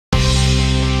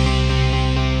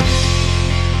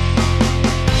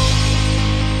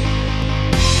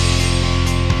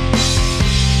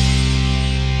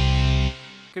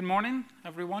morning,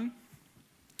 everyone.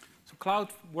 So Cloud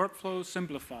Workflow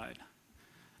Simplified.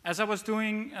 As I was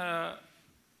doing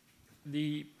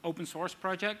the open source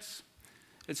projects,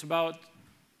 it's about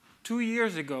 2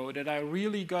 years ago that I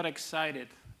really got excited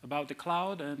about the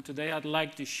cloud, and today I'd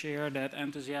like to share that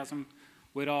enthusiasm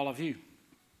with all of you.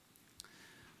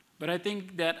 But I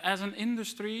think that as an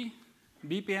industry,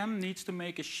 BPM needs to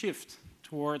make a shift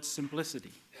towards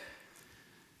simplicity.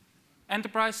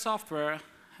 Enterprise software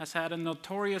has had a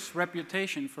notorious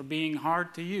reputation for being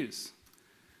hard to use.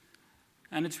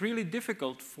 And it's really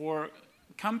difficult for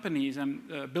companies and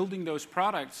building those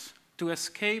products to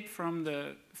escape from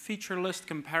the feature list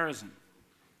comparison.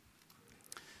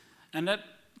 And that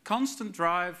constant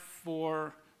drive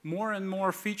for more and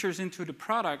more features into the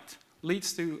product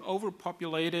leads to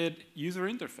overpopulated user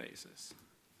interfaces.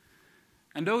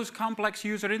 And those complex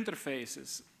user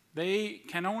interfaces, they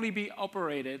can only be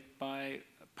operated by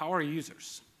power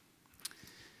users.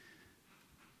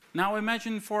 Now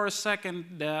imagine for a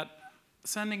second that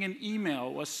sending an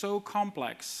email was so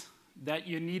complex that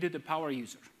you needed a power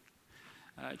user.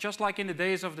 Just like in the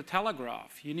days of the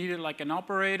telegraph, you needed like an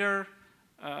operator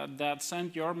that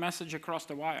sent your message across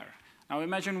the wire. Now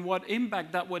imagine what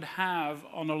impact that would have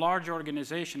on a large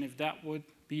organization if that would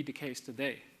be the case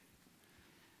today.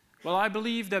 Well, I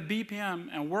believe that BPM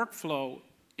and workflow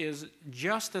is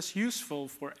just as useful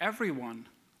for everyone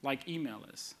like email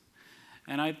is.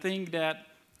 And I think that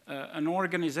an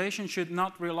organization should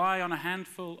not rely on a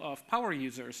handful of power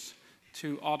users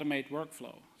to automate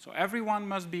workflow. So everyone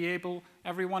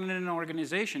in an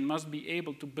organization must be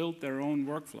able to build their own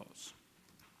workflows.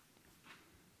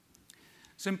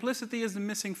 Simplicity is the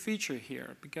missing feature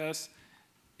here because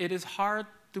it is hard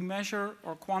to measure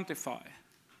or quantify.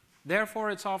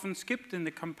 Therefore, it's often skipped in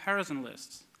the comparison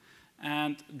lists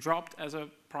and dropped as a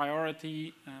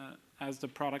priority as the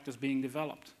product is being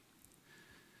developed.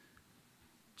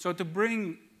 So to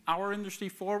bring our industry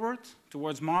forward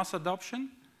towards mass adoption,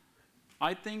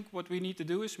 I think what we need to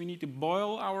do is we need to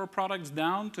boil our products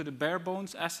down to the bare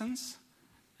bones essence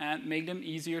and make them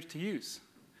easier to use.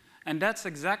 And that's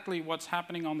exactly what's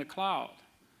happening on the cloud.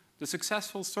 The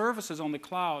successful services on the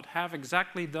cloud have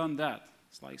exactly done that.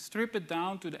 It's like strip it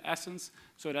down to the essence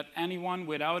so that anyone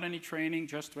without any training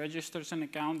just registers an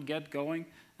account, get going,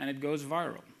 and it goes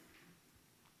viral.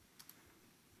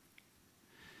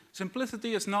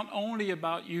 Simplicity is not only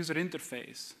about user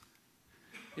interface.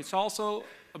 It's also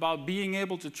about being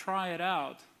able to try it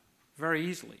out very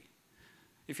easily.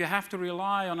 If you have to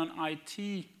rely on an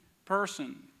IT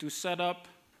person to set up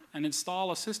and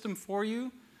install a system for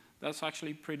you, that's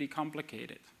actually pretty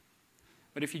complicated.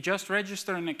 But if you just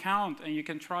register an account and you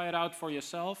can try it out for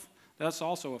yourself, that's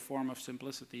also a form of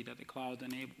simplicity that the cloud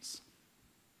enables.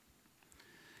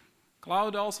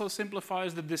 Cloud also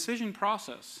simplifies the decision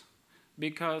process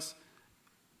because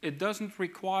it doesn't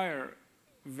require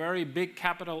very big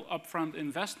capital upfront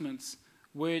investments,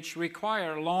 which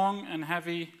require long and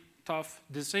heavy, tough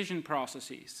decision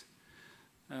processes.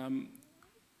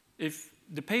 If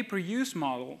the pay-per-use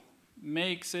model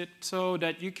makes it so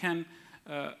that you can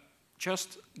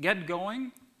just get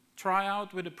going, try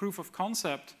out with a proof of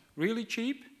concept really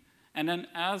cheap, and then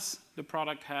as the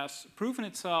product has proven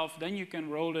itself, then you can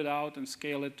roll it out and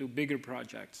scale it to bigger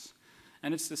projects.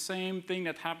 And it's the same thing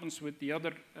that happens with the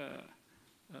other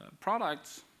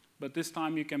products, but this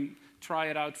time you can try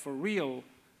it out for real,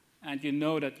 and you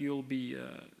know that you'll be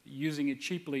using it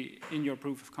cheaply in your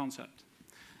proof of concept.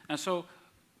 And so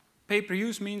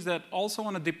pay-per-use means that also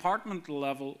on a departmental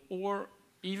level, or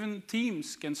even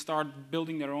teams can start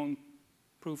building their own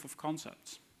proof of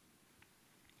concepts.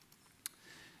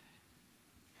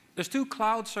 There's two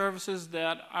cloud services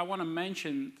that I want to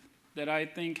mention that I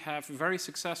think have very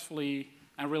successfully,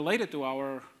 and related to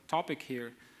our topic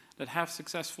here, that have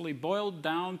successfully boiled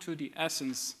down to the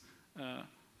essence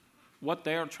what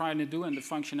they are trying to do and the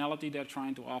functionality they're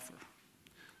trying to offer.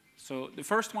 So the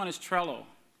first one is Trello.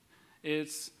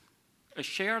 It's a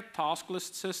shared task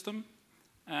list system,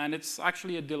 and it's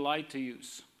actually a delight to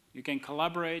use. You can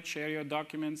collaborate, share your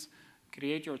documents,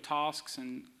 create your tasks,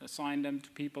 and assign them to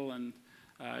people, and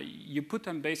you put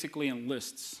them basically in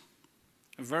lists.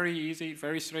 Very easy,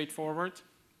 very straightforward,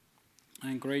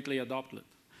 and greatly adopted.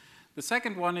 The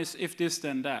second one is If This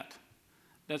Then That.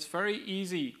 That's very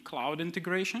easy cloud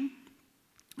integration,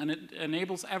 and it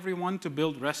enables everyone to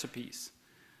build recipes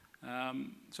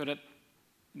so that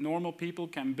normal people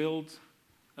can build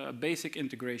basic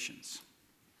integrations.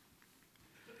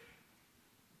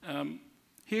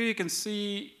 Here you can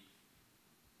see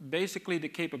basically the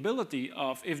capability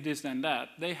of If This Then That.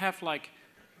 They have like,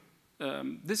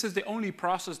 this is the only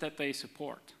process that they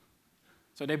support.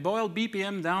 So they boil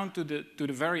BPM down to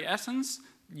the very essence.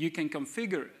 You can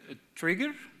configure a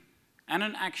trigger and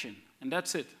an action, and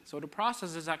that's it. So the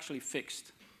process is actually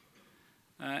fixed.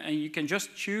 And you can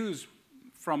just choose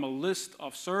from a list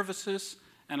of services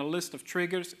and a list of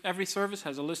triggers. Every service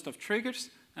has a list of triggers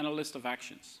and a list of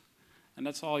actions. And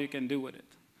that's all you can do with it.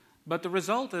 But the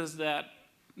result is that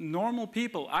normal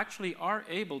people actually are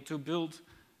able to build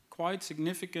quite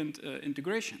significant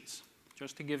integrations.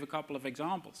 Just to give a couple of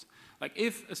examples. Like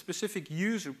if a specific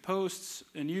user posts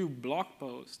a new blog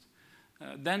post,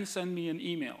 then send me an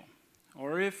email.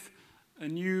 Or if a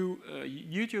new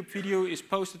YouTube video is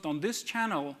posted on this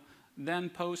channel,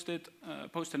 then post an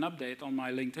update on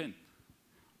my LinkedIn.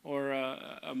 Or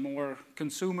a more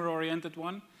consumer-oriented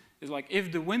one is like,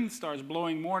 if the wind starts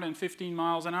blowing more than 15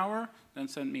 miles an hour, then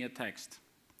send me a text.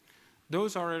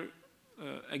 Those are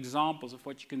examples of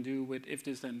what you can do with if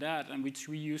this then that, and which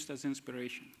we used as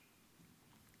inspiration.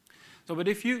 So, but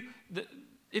if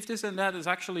this and that is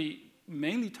actually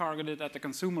mainly targeted at the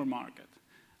consumer market.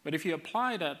 But if you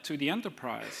apply that to the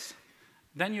enterprise,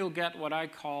 then you'll get what I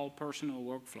call personal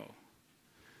workflow.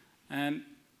 And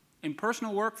in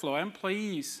personal workflow,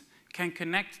 employees can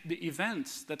connect the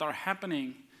events that are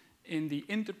happening in the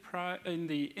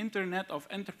Internet of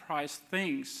Enterprise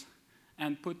Things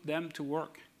and put them to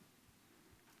work.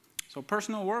 So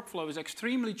personal workflow is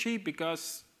extremely cheap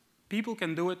because people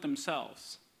can do it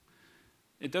themselves.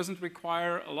 It doesn't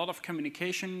require a lot of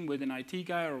communication with an IT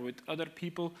guy or with other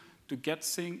people to get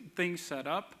things set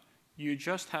up. You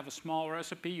just have a small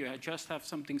recipe, you just have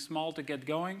something small to get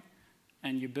going,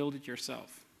 and you build it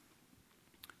yourself.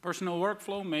 Personal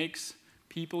workflow makes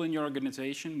people in your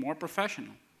organization more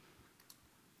professional.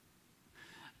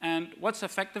 And what's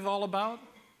Effektif all about?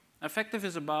 Effektif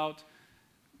is about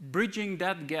bridging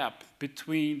that gap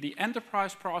between the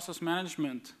enterprise process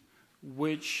management,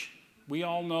 which we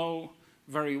all know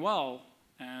very well,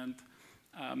 and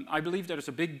I believe there's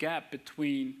a big gap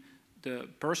between the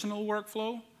personal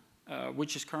workflow,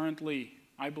 which is currently,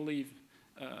 I believe,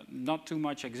 not too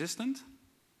much existent,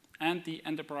 and the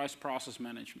enterprise process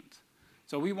management.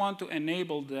 So we want to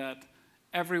enable that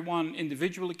everyone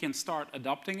individually can start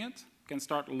adopting it, can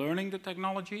start learning the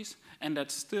technologies, and that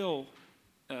still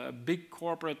big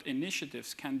corporate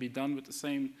initiatives can be done with the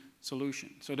same solution.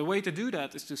 So the way to do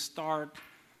that is to start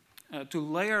to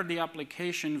layer the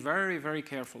application very, very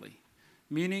carefully.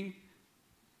 Meaning,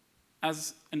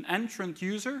 as an entrant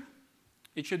user,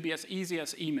 it should be as easy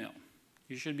as email.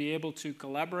 You should be able to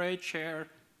collaborate, share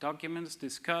documents,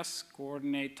 discuss,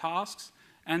 coordinate tasks,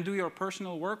 and do your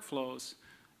personal workflows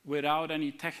without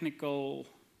any technical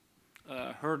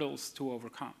hurdles to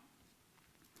overcome.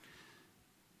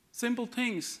 Simple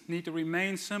things need to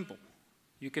remain simple.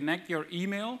 You connect your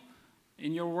email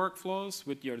in your workflows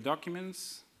with your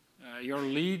documents, your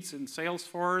leads in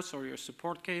Salesforce, or your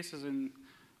support cases in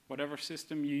whatever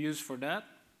system you use for that.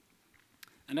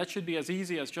 And that should be as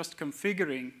easy as just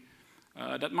configuring.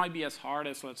 That might be as hard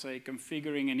as, let's say,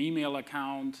 configuring an email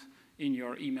account in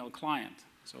your email client.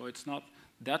 So it's not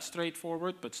that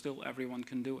straightforward, but still everyone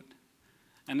can do it.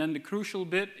 And then the crucial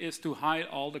bit is to hide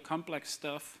all the complex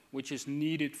stuff which is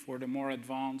needed for the more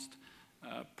advanced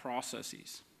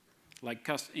processes, like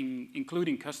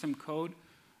including custom code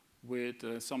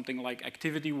with something like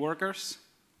activity workers,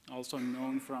 also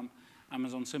known from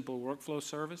Amazon Simple Workflow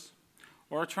Service,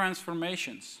 or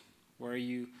transformations, where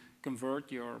you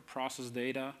convert your process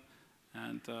data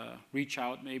and reach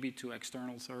out maybe to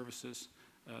external services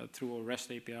through a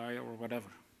REST API or whatever.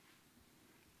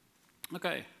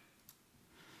 Okay.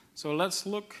 So let's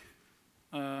look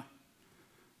how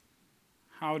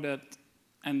that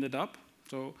ended up.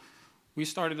 So we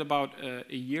started about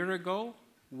a year ago.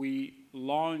 We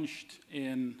launched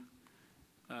in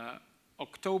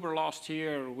October last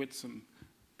year with some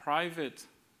private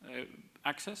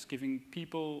access, giving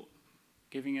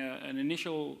an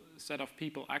initial set of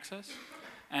people access.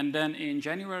 And then in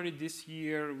January this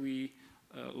year, we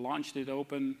launched it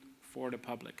open for the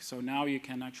public. So now you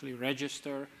can actually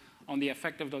register on the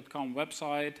Effektif.com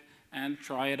website and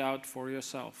try it out for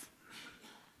yourself.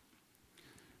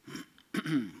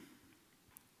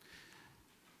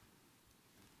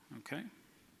 Okay.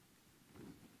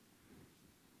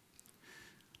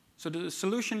 So the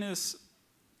solution is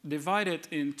divided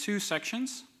in two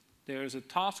sections. There's a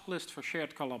task list for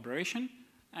shared collaboration,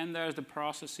 and there's the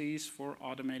processes for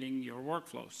automating your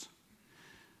workflows.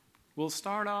 We'll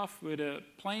start off with a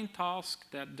plain task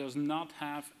that does not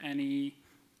have any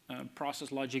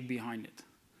process logic behind it.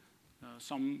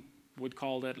 Some would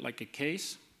call that like a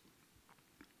case.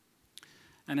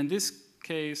 And in this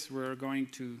case, we're going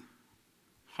to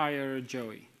hire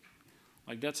Joey.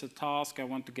 Like that's a task I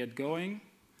want to get going.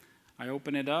 I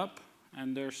open it up,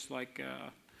 and there's like,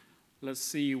 let's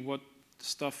see what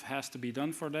stuff has to be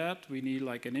done for that. We need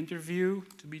like an interview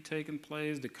to be taken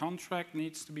place. The contract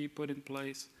needs to be put in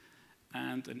place,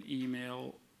 and an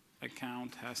email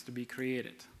account has to be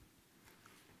created.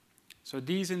 So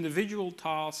these individual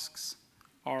tasks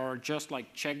are just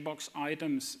like checkbox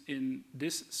items in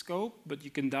this scope, but you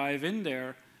can dive in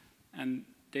there and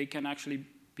they can actually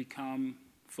become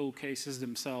full cases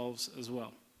themselves as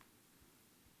well.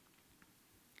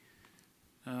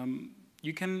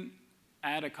 You can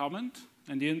add a comment,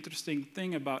 and the interesting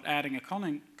thing about adding a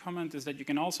comment is that you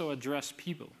can also address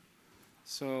people.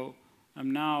 So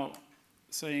I'm now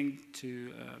saying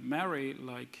to Mary,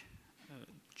 like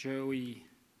Joey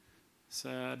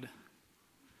said,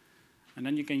 and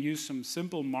then you can use some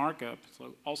simple markup.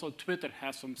 So also Twitter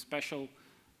has some special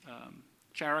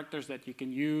characters that you can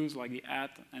use, like the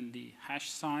 @ and the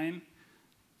 #.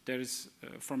 There's,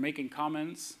 for making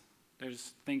comments,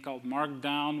 there's a thing called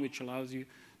Markdown, which allows you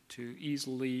to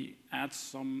easily add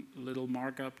some little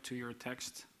markup to your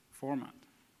text format.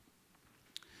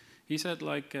 He said,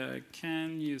 like,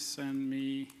 can you send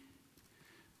me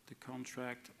the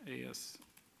contract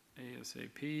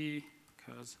ASAP,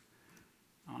 because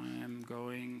I am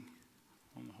going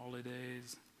on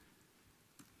holidays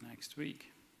next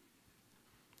week.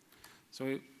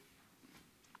 So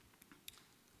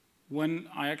when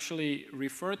I actually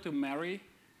refer to Mary,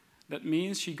 that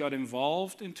means she got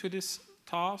involved into this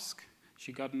task.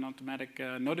 She got an automatic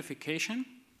notification.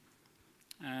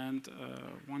 And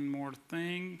one more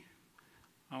thing,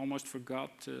 I almost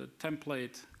forgot the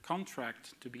template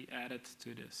contract to be added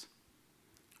to this.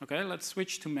 Okay, let's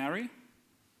switch to Mary.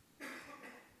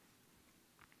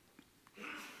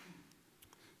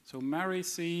 So Mary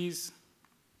sees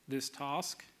this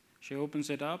task. She opens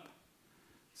it up.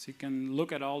 She can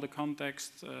look at all the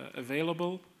context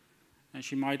available, and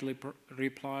she might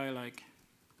reply like,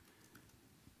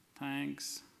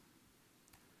 thanks,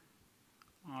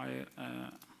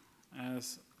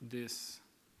 as discussed,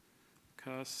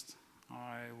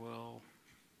 I will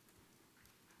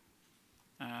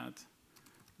add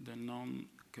the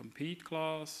non-compete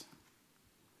clause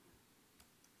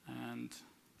and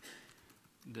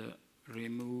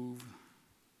remove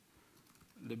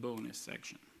the bonus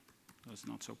section. That's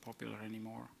not so popular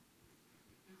anymore.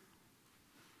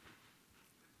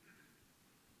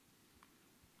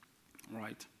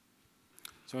 Right.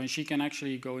 So and she can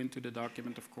actually go into the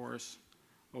document, of course,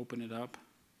 open it up.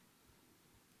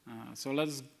 So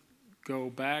let's go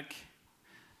back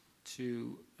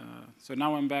to, so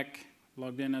now I'm back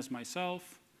logged in as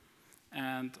myself,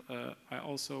 and I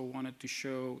also wanted to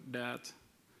show that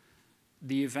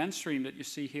the event stream that you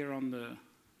see here on the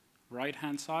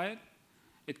right-hand side,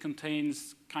 it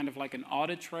contains kind of like an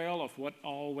audit trail of what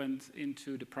all went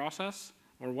into the process,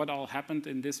 or what all happened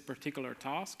in this particular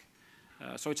task.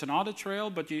 So it's an audit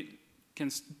trail, but you can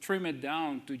trim it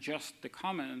down to just the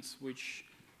comments, which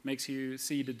makes you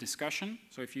see the discussion.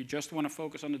 So if you just want to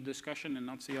focus on the discussion and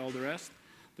not see all the rest,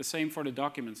 the same for the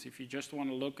documents. If you just want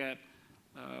to look at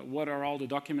what are all the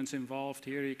documents involved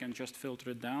here, you can just filter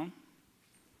it down.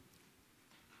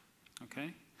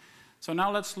 Okay. So now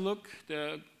let's look.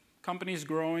 The company is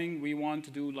growing. We want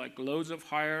to do like loads of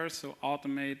hires, so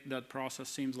automate that process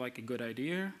seems like a good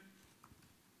idea.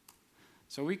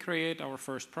 So we create our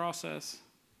first process.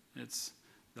 It's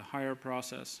the hire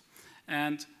process.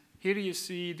 And here you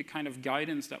see the kind of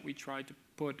guidance that we try to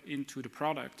put into the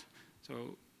product.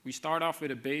 So we start off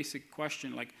with a basic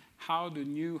question, like how do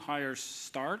new hires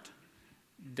start?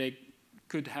 They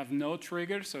could have no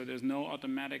trigger, so there's no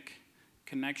automatic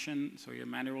connection, so you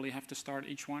manually have to start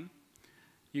each one.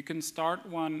 You can start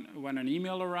one when an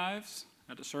email arrives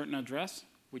at a certain address,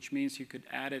 which means you could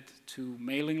add it to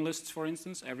mailing lists, for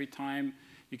instance. Every time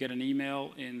you get an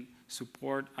email in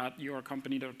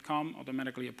support@yourcompany.com,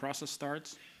 automatically a process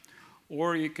starts.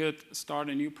 Or you could start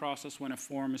a new process when a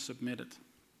form is submitted.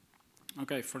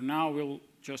 Okay, for now we'll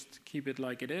just keep it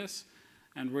like it is,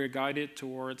 and we're guided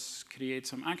towards create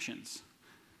some actions.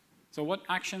 So what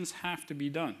actions have to be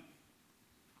done?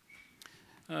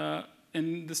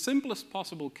 In the simplest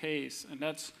possible case, and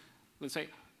that's, let's say,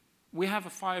 we have a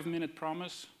 5-minute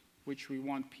promise, which we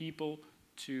want people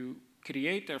to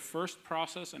create their first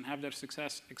process and have their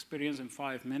success experience in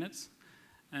 5 minutes.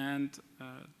 And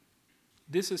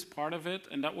this is part of it,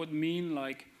 and that would mean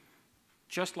like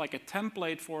just like a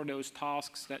template for those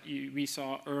tasks that we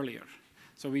saw earlier.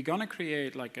 So we're going to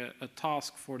create like a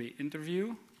task for the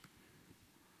interview,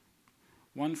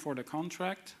 one for the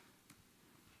contract,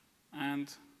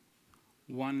 and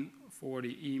one for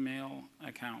the email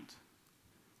account.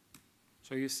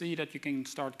 So you see that you can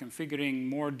start configuring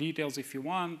more details if you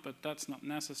want, but that's not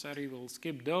necessary. We'll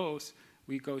skip those.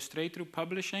 We go straight through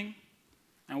publishing,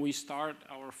 and we start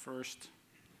our first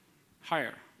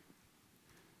hire.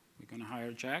 We're going to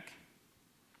hire Jack.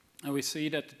 And we see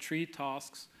that the 3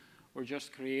 tasks were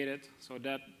just created. So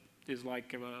that is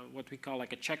like what we call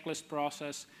like a checklist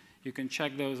process. You can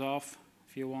check those off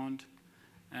if you want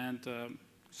and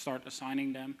start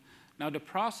assigning them. Now the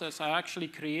process, I actually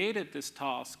created this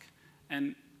task,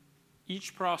 and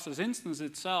each process instance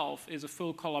itself is a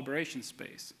full collaboration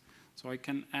space. So I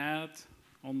can add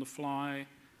on the fly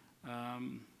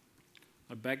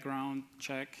a background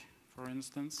check, for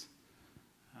instance.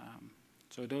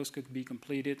 So those could be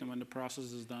completed, and when the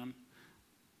process is done,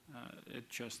 it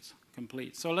just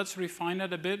completes. So let's refine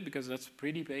that a bit, because that's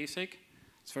pretty basic.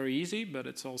 It's very easy, but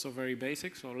it's also very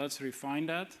basic. So let's refine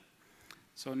that.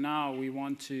 So now we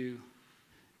want to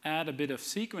add a bit of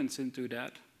sequence into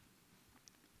that.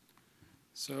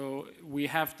 So we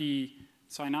have the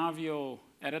Synavio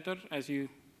editor, as you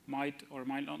might or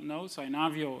might not know.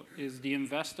 Synavio is the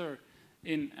investor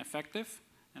in Effektif,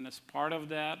 and as part of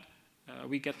that,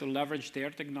 we get to leverage their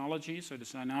technology. So the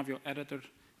Synavio editor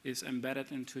is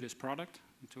embedded into this product,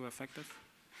 into Effektif.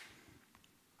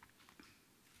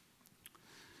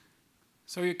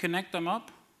 So you connect them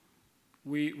up,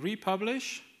 we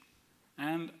republish,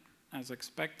 and as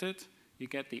expected, you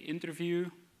get the interview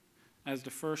as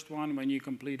the first one. When you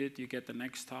complete it, you get the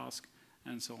next task,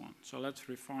 and so on. So let's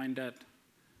refine that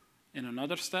in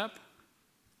another step.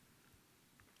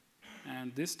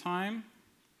 And this time,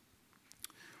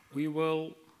 we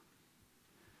will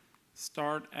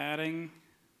start adding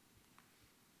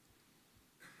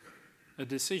a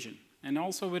decision. And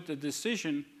also with the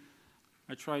decision,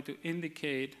 I try to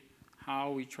indicate how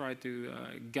we try to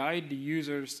guide the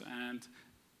users, and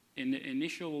in the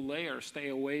initial layer, stay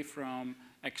away from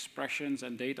expressions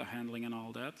and data handling and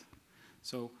all that.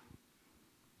 So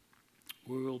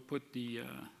we will put the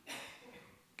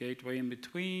gateway in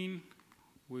between.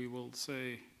 We will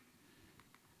say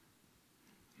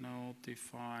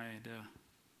notify the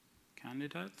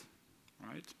candidate,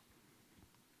 right?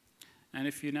 And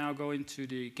if you now go into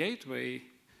the gateway,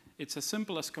 it's as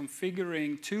simple as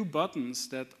configuring 2 buttons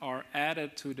that are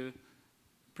added to the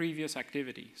previous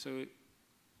activity. So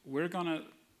we're gonna,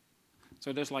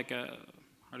 so there's like a,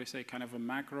 how do you say, kind of a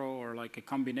macro or like a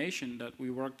combination that we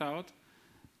worked out,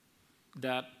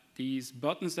 that these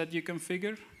buttons that you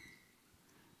configure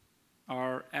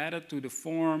are added to the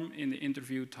form in the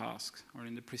interview task or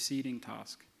in the preceding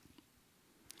task.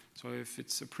 So if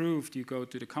it's approved, you go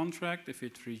to the contract. If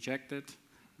it's rejected,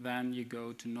 then you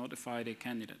go to notify the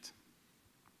candidate.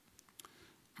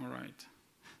 All right.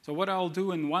 So what I'll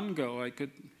do in one go, I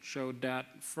could show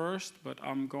that first, but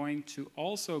I'm going to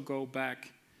also go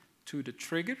back to the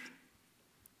trigger.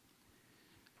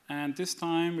 And this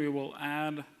time we will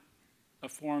add a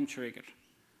form trigger.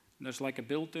 There's like a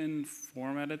built-in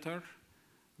form editor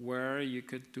where you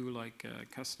could do like a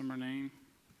customer name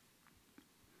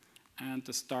and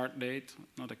the start date,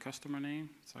 not a customer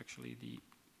name, it's actually the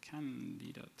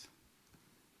candidate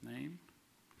name,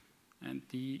 and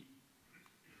the,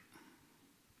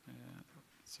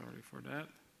 sorry for that,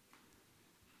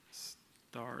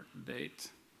 start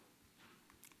date,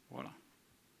 voila.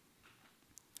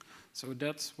 So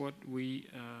that's what we,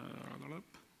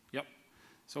 yep.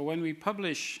 So when we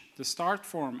publish the start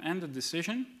form and the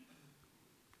decision,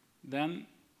 then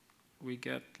we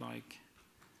get like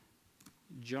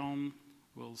John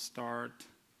will start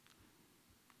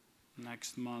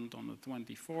next month on the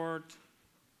 24th.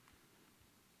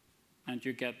 And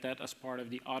you get that as part of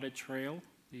the audit trail,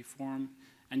 the form.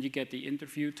 And you get the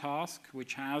interview task,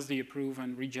 which has the approve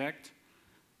and reject.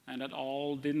 And that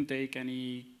all didn't take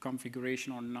any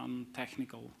configuration or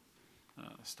non-technical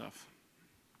stuff.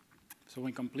 So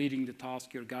when completing the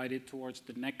task, you're guided towards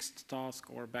the next task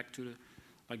or back to the,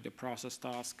 like the process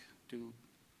task to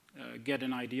get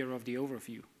an idea of the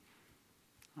overview.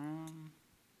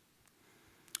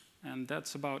 And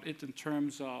that's about it in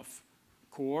terms of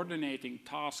coordinating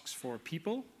tasks for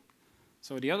people.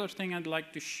 So the other thing I'd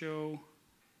like to show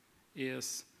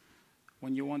is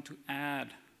when you want to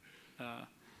add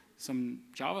some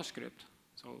JavaScript.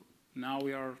 So now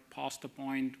we are past the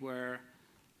point where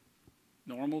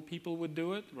normal people would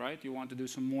do it, right? You want to do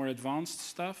some more advanced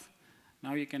stuff.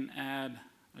 Now you can add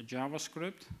a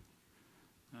JavaScript,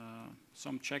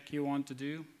 some check you want to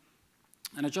do.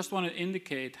 And I just want to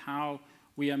indicate how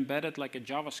we embedded like a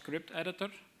JavaScript editor.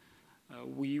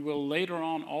 We will later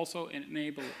on also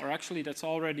enable, or actually that's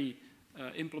already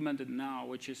implemented now,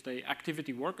 which is the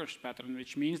activity workers pattern,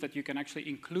 which means that you can actually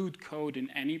include code in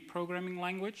any programming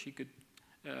language. You could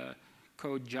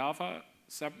code Java,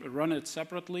 run it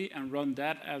separately, and run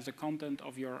that as the content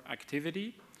of your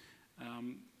activity.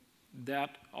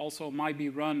 That also might be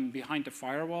run behind the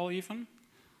firewall even.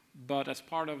 But as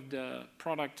part of the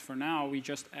product for now, we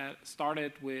just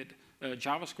started with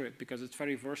JavaScript because it's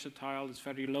very versatile, it's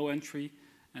very low entry,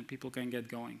 and people can get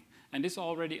going. And this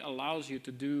already allows you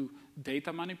to do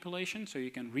data manipulation, so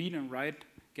you can read and write,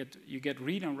 you get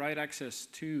read and write access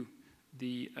to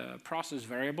the process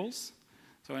variables.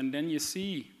 So, and then you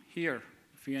see here,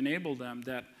 if you enable them,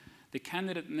 that the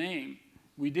candidate name,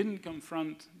 we didn't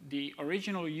confront the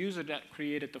original user that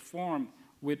created the form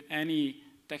with any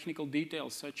technical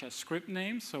details such as script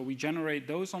names, so we generate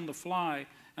those on the fly,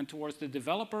 and towards the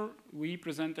developer, we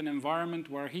present an environment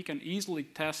where he can easily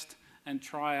test and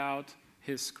try out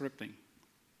his scripting.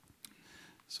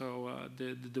 So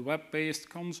the web-based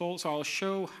console, so I'll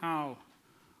show how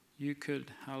you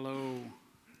could,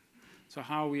 so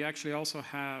how we actually also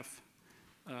have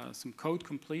some code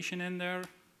completion in there,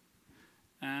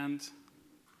 and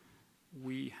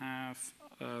we have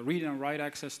read and write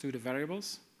access to the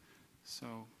variables. So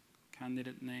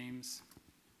candidate name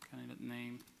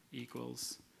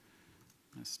equals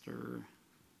Mr.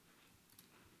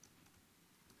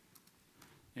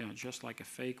 Yeah, just like a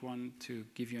fake one to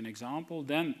give you an example.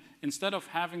 Then instead of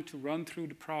having to run through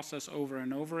the process over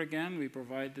and over again, we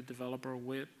provide the developer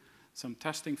with some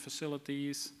testing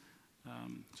facilities.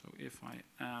 So if I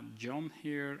add John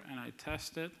here and I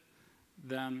test it,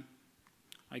 then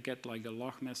I get like the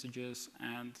log messages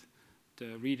and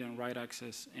the read and write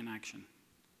access in action.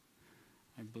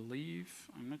 I believe,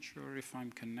 I'm not sure if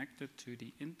I'm connected to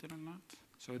the internet.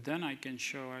 So then I can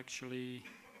show actually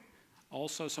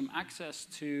also some access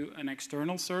to an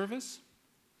external service.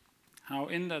 How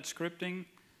in that scripting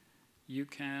you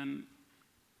can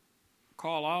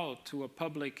call out to a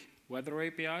public weather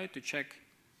API to check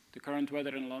the current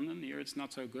weather in London. Here it's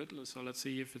not so good, so let's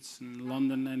see if it's in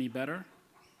London any better.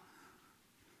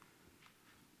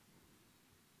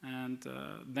 And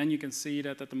then you can see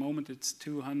that at the moment it's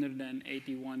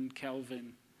 281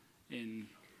 Kelvin in,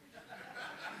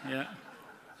 yeah.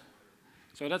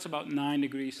 So that's about 9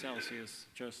 degrees Celsius.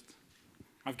 Just,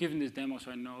 I've given this demo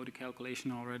so I know the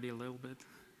calculation already a little bit.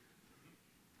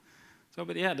 So,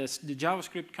 but yeah, the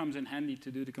JavaScript comes in handy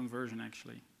to do the conversion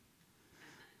actually.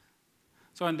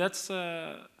 So, and that's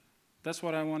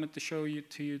what I wanted to show you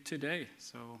to you today.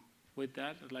 So with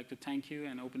that, I'd like to thank you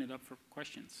and open it up for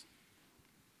questions.